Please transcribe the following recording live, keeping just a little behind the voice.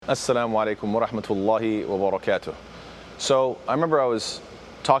Assalamu alaikum wa rahmatullahi wa barakatuh. So I remember I was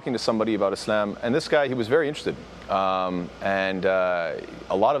talking to somebody about Islam, and this guy, he was very interested. A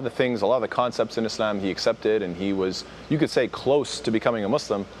lot of the things, a lot of the concepts in Islam he accepted, and he was, you could say, close to becoming a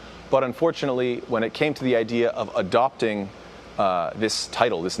Muslim. But unfortunately, when it came to the idea of adopting this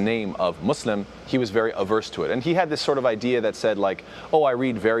title, this name of Muslim, he was very averse to it. And he had this sort of idea that said like, oh, I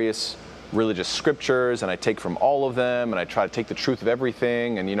read various religious scriptures and I take from all of them and I try to take the truth of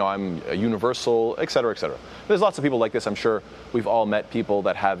everything, and I'm a universal, etc., etc. There's lots of people like this. I'm sure we've all met people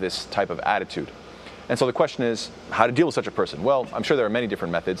that have this type of attitude. And so the question is how to deal with such a person. Well, I'm sure there are many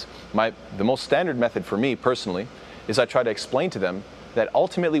different methods. The most standard method for me personally is I try to explain to them that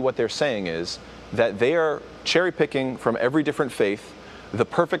ultimately what they're saying is that they are cherry picking from every different faith the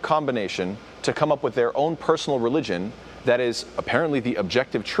perfect combination to come up with their own personal religion that is apparently the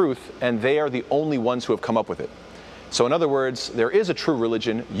objective truth, and they are the only ones who have come up with it. So in other words, there is a true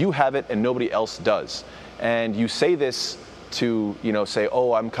religion, you have it and nobody else does. And you say this to say,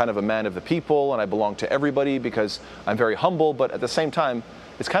 oh, I'm kind of a man of the people and I belong to everybody because I'm very humble, but at the same time,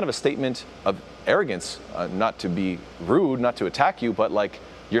 it's kind of a statement of arrogance, not to be rude, not to attack you, but like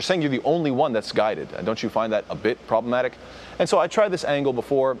you're saying you're the only one that's guided. Don't you find that a bit problematic? And so I tried this angle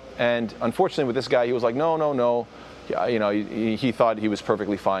before, and unfortunately with this guy, he was like, no. He thought he was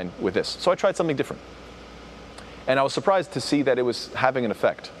perfectly fine with this. So I tried something different. And I was surprised to see that it was having an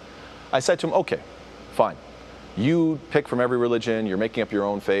effect. I said to him, okay, fine. You pick from every religion, you're making up your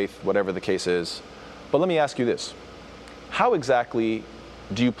own faith, whatever the case is. But let me ask you this. How exactly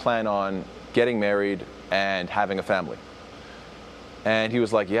do you plan on getting married and having a family? And he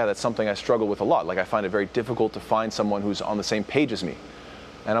was like, yeah, that's something I struggle with a lot. Like, I find it very difficult to find someone who's on the same page as me.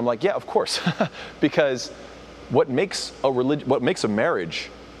 And I'm like, yeah, of course. Because what makes a marriage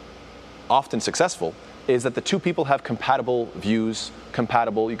often successful is that the two people have compatible views,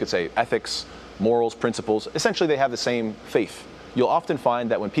 compatible, you could say, ethics, morals, principles. Essentially, they have the same faith. You'll often find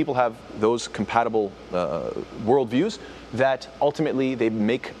that when people have those compatible worldviews, that ultimately they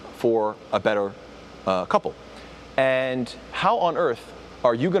make for a better couple. And how on earth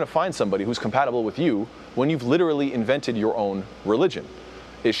are you going to find somebody who's compatible with you when you've literally invented your own religion?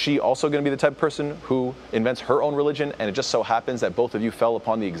 Is she also going to be the type of person who invents her own religion, and it just so happens that both of you fell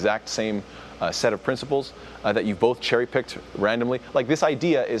upon the exact same set of principles that you both cherry-picked randomly? Like, this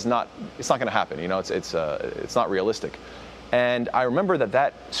idea is not, it's not going to happen. It's not realistic. And I remember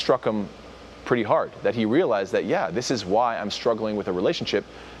that struck him pretty hard, that he realized that, yeah, this is why I'm struggling with a relationship,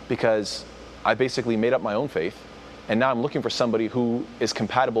 because I basically made up my own faith, and now I'm looking for somebody who is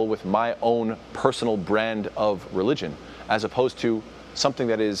compatible with my own personal brand of religion, as opposed to something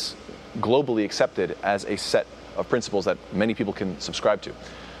that is globally accepted as a set of principles that many people can subscribe to.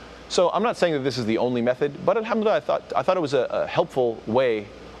 So I'm not saying that this is the only method, but alhamdulillah, I thought it was a helpful way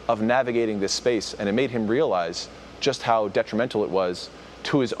of navigating this space, and it made him realize just how detrimental it was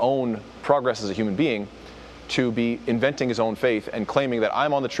to his own progress as a human being to be inventing his own faith and claiming that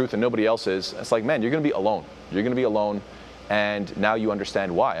I'm on the truth and nobody else is. It's like, man, you're going to be alone. You're going to be alone, and now you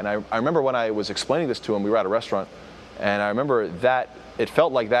understand why. And I remember when I was explaining this to him, we were at a restaurant, and I remember that it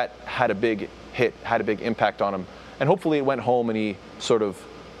felt like that had a big hit, had a big impact on him. And hopefully it went home and he sort of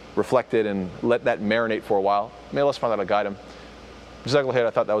reflected and let that marinate for a while. May Allah subhanahu wa ta'ala guide him. Jazakallah khair. I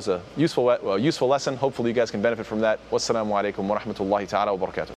thought that was a useful lesson. Hopefully you guys can benefit from that. Wassalamu alaikum wa rahmatullahi ta'ala wa barakatuh.